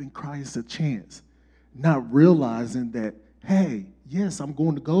giving Christ a chance, not realizing that, hey, yes, I'm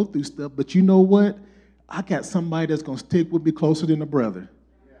going to go through stuff, but you know what? I got somebody that's going to stick with me closer than a brother,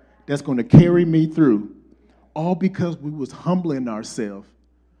 that's going to carry me through, all because we was humbling ourselves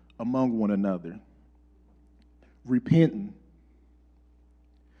among one another, repenting.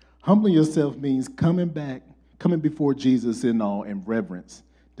 Humbling yourself means coming before Jesus in awe and reverence,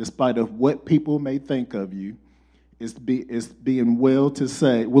 despite of what people may think of you. It's being willing to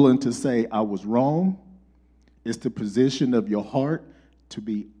say, I was wrong. It's the position of your heart to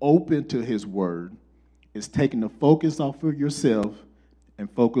be open to his word. It's taking the focus off of yourself and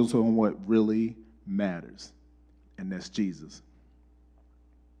focus on what really matters, and that's Jesus.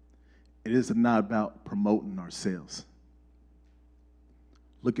 It is not about promoting ourselves.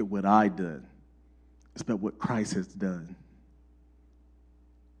 Look at what I done. It's about what Christ has done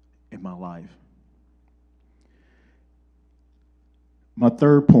in my life. My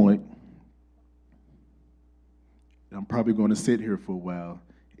third point, and I'm probably going to sit here for a while,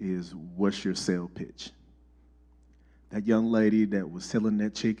 is what's your sales pitch? That young lady that was selling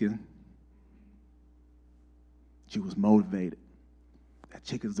that chicken, she was motivated. That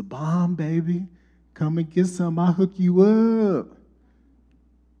chicken's a bomb, baby. Come and get some, I'll hook you up.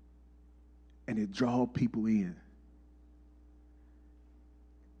 And it draws people in.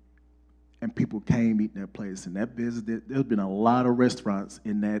 And people came eating that place. And that business, there's been a lot of restaurants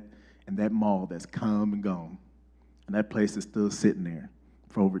in that mall that's come and gone. And that place is still sitting there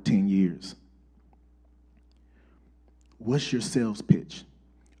for over 10 years. What's your sales pitch?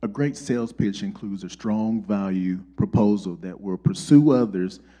 A great sales pitch includes a strong value proposal that will pursue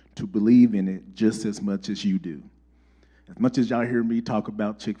others to believe in it just as much as you do. As much as y'all hear me talk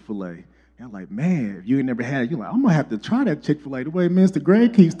about Chick-fil-A, you're like, man, if you ain't never had it, you're like, I'm going to have to try that Chick-fil-A. The way Mr. Gray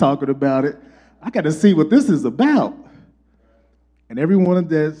keeps talking about it, I got to see what this is about. And everyone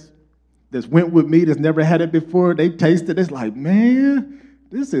that's went with me that's never had it before, they tasted it. It's like, man,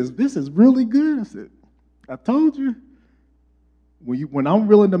 this is really good. I said, I told you. When I'm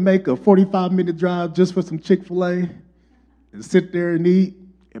willing to make a 45-minute drive just for some Chick-fil-A and sit there and eat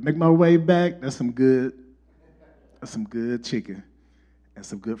and make my way back, that's some good chicken and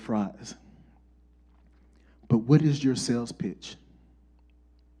some good fries. But what is your sales pitch?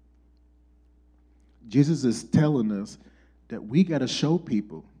 Jesus is telling us that we got to show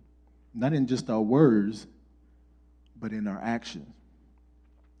people, not in just our words, but in our actions.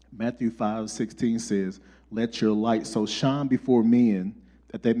 Matthew 5:16 says, let your light so shine before men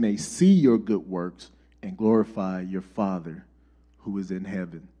that they may see your good works and glorify your Father who is in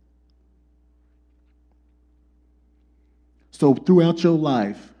heaven. So throughout your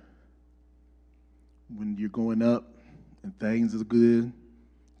life, when you're going up and things is good,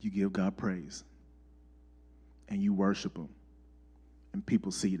 you give God praise. And you worship him. And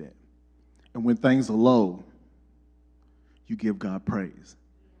people see that. And when things are low, you give God praise.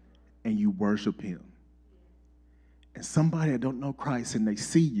 And you worship him. And somebody that don't know Christ and they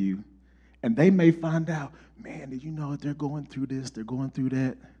see you, and they may find out, man, did you know they're going through this, they're going through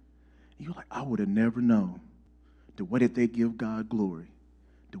that? And you're like, I would have never known the way that they give God glory,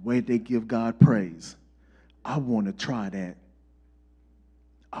 the way they give God praise. I want to try that.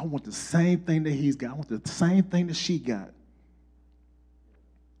 I want the same thing that he's got. I want the same thing that she got.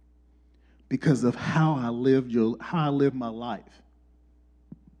 Because of how I live my life.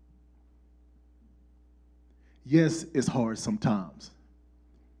 Yes, it's hard sometimes.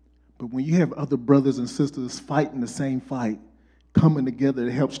 But when you have other brothers and sisters fighting the same fight, coming together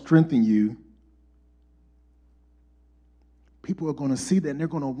to help strengthen you, people are going to see that and they're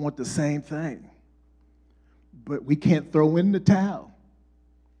going to want the same thing. But we can't throw in the towel.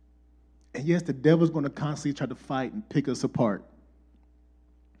 And yes, the devil's going to constantly try to fight and pick us apart.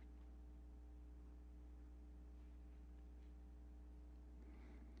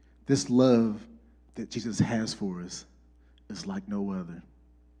 This love that Jesus has for us is like no other.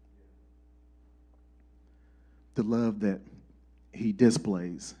 The love that he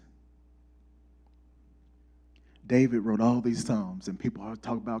displays. David wrote all these Psalms, and people are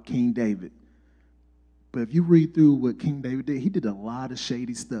talking about King David. But if you read through what King David did, he did a lot of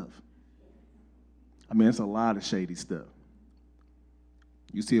shady stuff. I mean, it's a lot of shady stuff.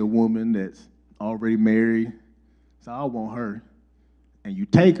 You see a woman that's already married, so I want her. And you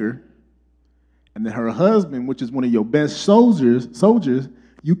take her, and then her husband, which is one of your best soldiers,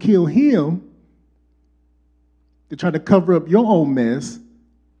 you kill him to try to cover up your own mess.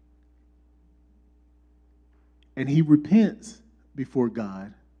 And he repents before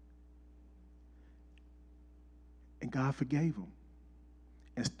God. And God forgave him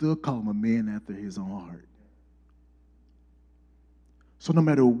and still called him a man after his own heart. So no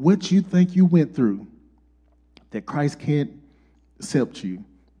matter what you think you went through, that Christ can't accept you,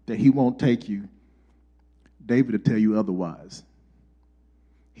 that he won't take you, David will tell you otherwise.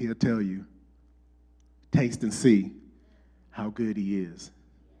 He'll tell you, taste and see how good he is.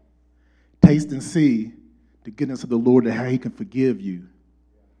 Taste and see the goodness of the Lord and how he can forgive you,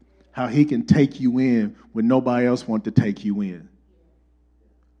 how he can take you in when nobody else wanted to take you in.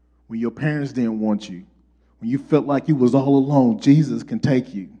 When your parents didn't want you, when you felt like you was all alone, Jesus can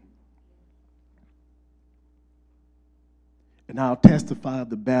take you. And I'll testify of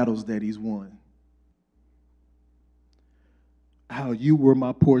the battles that he's won. How you were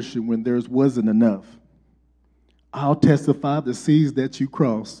my portion when theirs wasn't enough. I'll testify the seas that you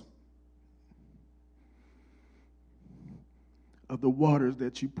crossed, of the waters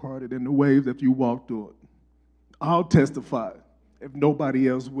that you parted and the waves that you walked on. I'll testify, if nobody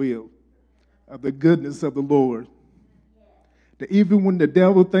else will, of the goodness of the Lord. That even when the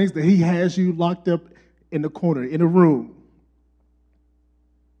devil thinks that he has you locked up in the corner, in a room,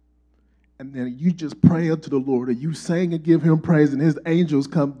 and then you just pray unto the Lord, and you sing and give him praise, and his angels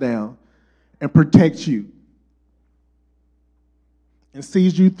come down and protect you and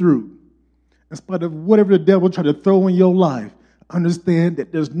sees you through. In spite of whatever the devil tried to throw in your life, understand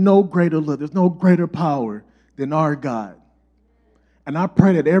that there's no greater love, there's no greater power than our God. And I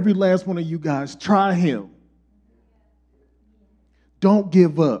pray that every last one of you guys try him. Don't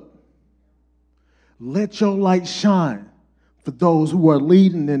give up. Let your light shine for those who are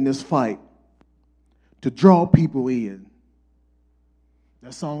leading in this fight, to draw people in.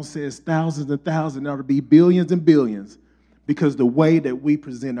 That song says thousands and thousands, there to be billions and billions, because the way that we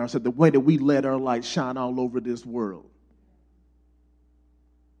present ourselves, the way that we let our light shine all over this world.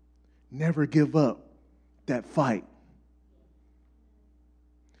 Never give up that fight.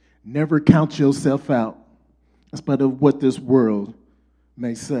 Never count yourself out in spite of what this world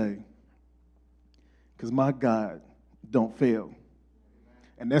may say. Because my God don't fail.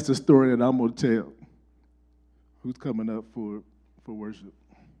 And that's the story that I'm going to tell. Who's coming up for worship?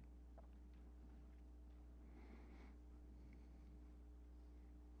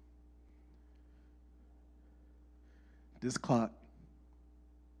 This clock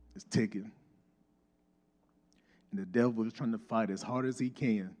is ticking. And the devil is trying to fight as hard as he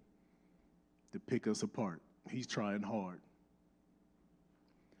can to pick us apart. He's trying hard.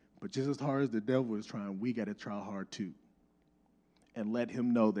 But just as hard as the devil is trying, we got to try hard too. And let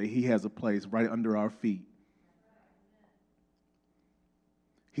him know that he has a place right under our feet.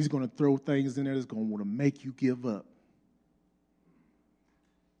 He's going to throw things in there that's going to want to make you give up.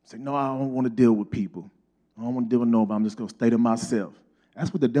 Say, no, I don't want to deal with people. I don't want to deal with nobody. I'm just going to stay to myself.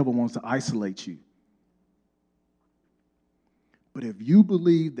 That's what the devil wants, to isolate you. But if you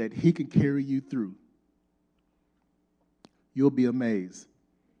believe that he can carry you through, you'll be amazed.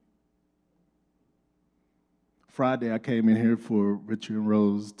 Friday, I came in here for Richard and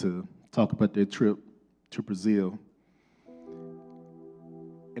Rose to talk about their trip to Brazil.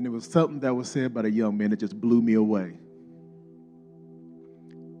 And there was something that was said by the young man that just blew me away.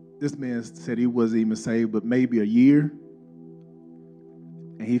 This man said he wasn't even saved, but maybe a year.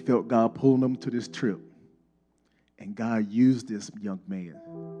 And he felt God pulling him to this trip. And God used this young man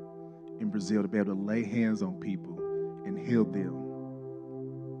in Brazil to be able to lay hands on people and heal them.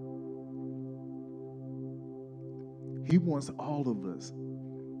 He wants all of us.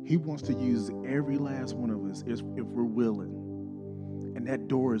 He wants to use every last one of us if we're willing. and that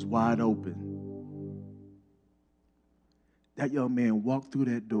door is wide open. That young man walked through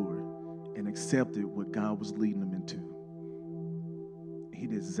that door and accepted what God was leading him into. He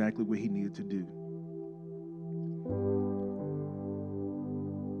did exactly what he needed to do.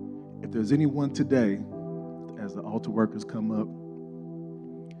 If there's anyone today, as the altar workers come up,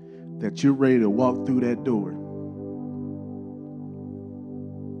 that you're ready to walk through that door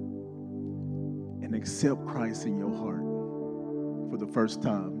and accept Christ in your heart for the first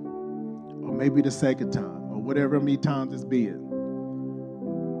time, or maybe the second time, or whatever many times it's been.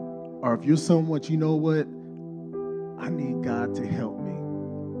 Or if you're someone, you know what? I need God to help me.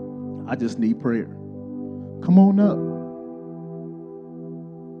 I just need prayer. Come on up.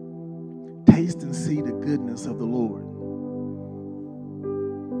 Taste and see the goodness of the Lord.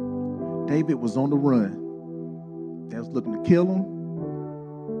 David was on the run. They was looking to kill him.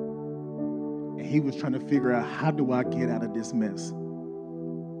 And he was trying to figure out, how do I get out of this mess?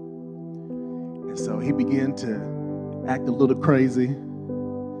 And so he began to act a little crazy.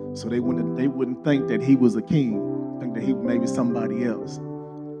 So they wouldn't think that he was a king, think that he was maybe somebody else.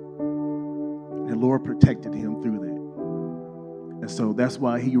 And the Lord protected him through that. And so that's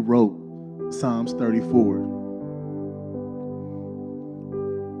why he wrote Psalms 34.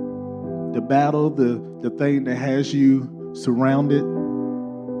 The battle, the thing that has you surrounded,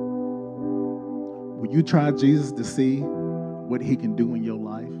 will you try Jesus to see what he can do in your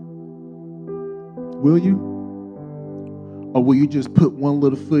life? Will you? Or will you just put one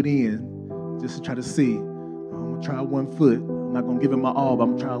little foot in just to try to see? I'm going to try one foot. I'm not going to give it my all, but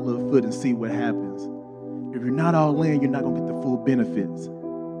I'm going to try a little foot and see what happens. If you're not all in, you're not going to get the full benefits.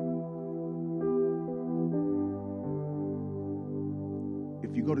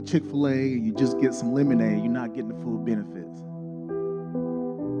 If you go to Chick-fil-A and you just get some lemonade, you're not getting the full benefits.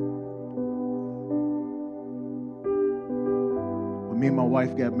 When me and my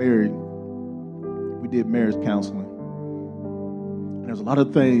wife got married, we did marriage counseling. And there's a lot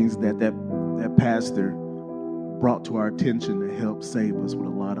of things that pastor brought to our attention to help save us with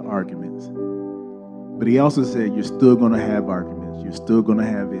a lot of arguments. But he also said, you're still going to have arguments. You're still going to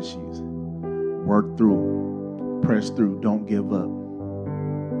have issues. Work through them. Press through. Don't give up.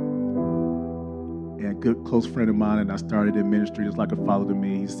 And a good close friend of mine, and I started in ministry just like a father to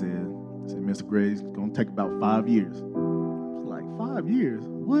me, he said, Mr. Gray, it's going to take about 5 years. I was like, 5 years?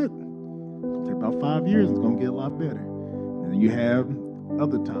 What? It's going to take about 5 years. It's going to get a lot better. And then you have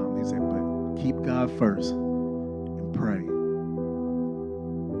other times. He said, but keep God first and pray.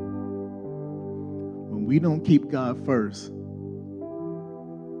 When we don't keep God first,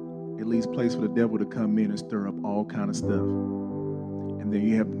 it leaves place for the devil to come in and stir up all kind of stuff. And then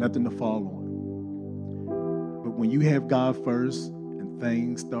you have nothing to fall on. But when you have God first and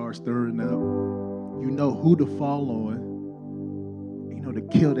things start stirring up, you know who to fall on, you know, to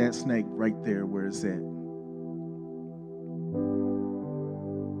kill that snake right there where it's at.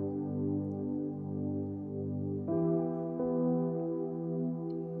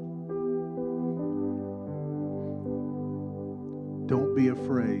 Don't be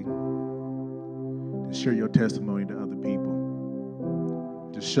afraid to share your testimony to other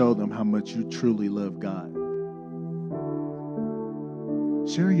people, to show them how much you truly love God.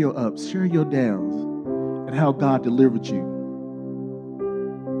 Share your ups, share your downs, and how God delivered you.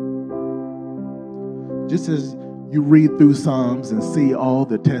 Just as you read through Psalms and see all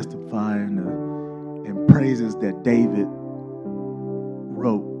the testifying and praises that David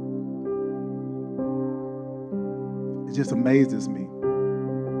wrote, it just amazes me.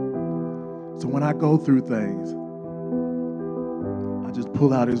 So when I go through things, I just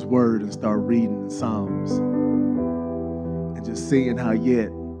pull out his word and start reading the Psalms and just seeing how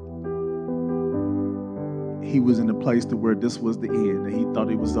yet he was in a place to where this was the end, and he thought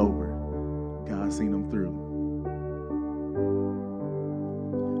it was over. God seen him through.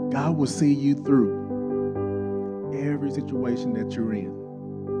 God will see you through every situation that you're in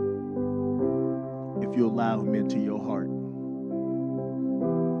if you allow him into your heart.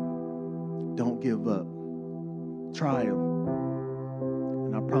 Don't give up. Try him.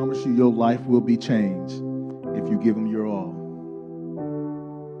 And I promise you, your life will be changed if you give him your all.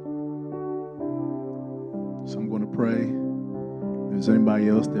 So I'm going to pray. If there's anybody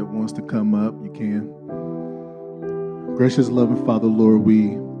else that wants to come up, you can. Gracious, loving Father, Lord,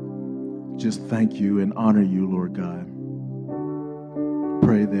 we just thank you and honor you, Lord God.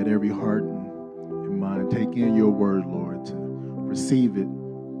 Pray that every heart and mind take in your word, Lord, to receive it,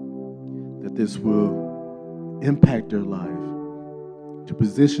 that this will impact their life, to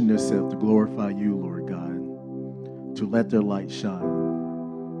position themselves to glorify you, Lord God, to let their light shine.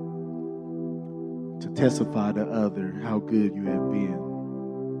 to testify to others how good you have been,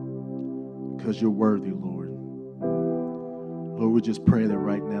 because you're worthy, Lord. Lord, we just pray that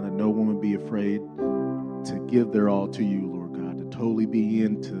right now that no one would be afraid to give their all to you, Lord God, to totally be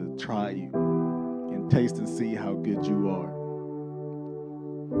in to try you and taste and see how good you are.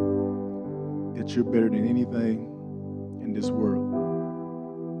 That you're better than anything in this world.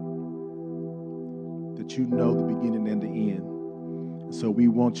 That you know the beginning and the end. And so we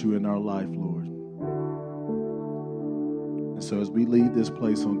want you in our life, Lord. And so as we leave this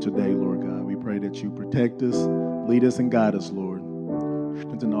place on today, Lord God, we pray that you protect us, lead us, and guide us, Lord.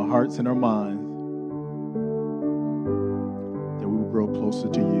 Strengthen our hearts and our minds, that we will grow closer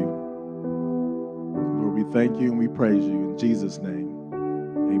to you. Lord, we thank you and we praise you. In Jesus' name,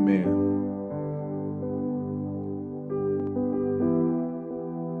 amen.